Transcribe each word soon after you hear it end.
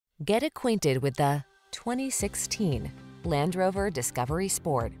Get acquainted with the 2016 Land Rover Discovery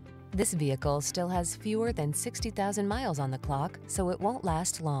Sport. This vehicle still has fewer than 60,000 miles on the clock, so it won't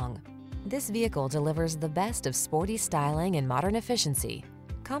last long. This vehicle delivers the best of sporty styling and modern efficiency.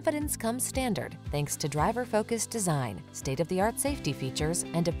 Confidence comes standard thanks to driver-focused design, state-of-the-art safety features,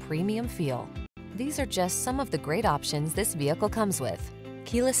 and a premium feel. These are just some of the great options this vehicle comes with: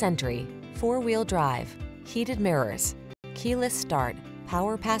 keyless entry, four-wheel drive, heated mirrors, keyless start,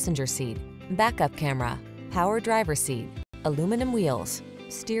 power passenger seat, backup camera, power driver seat, aluminum wheels,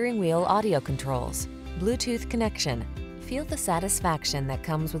 steering wheel audio controls, Bluetooth connection. Feel the satisfaction that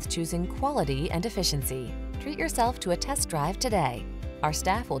comes with choosing quality and efficiency. Treat yourself to a test drive today. Our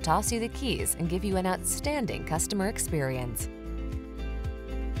staff will toss you the keys and give you an outstanding customer experience.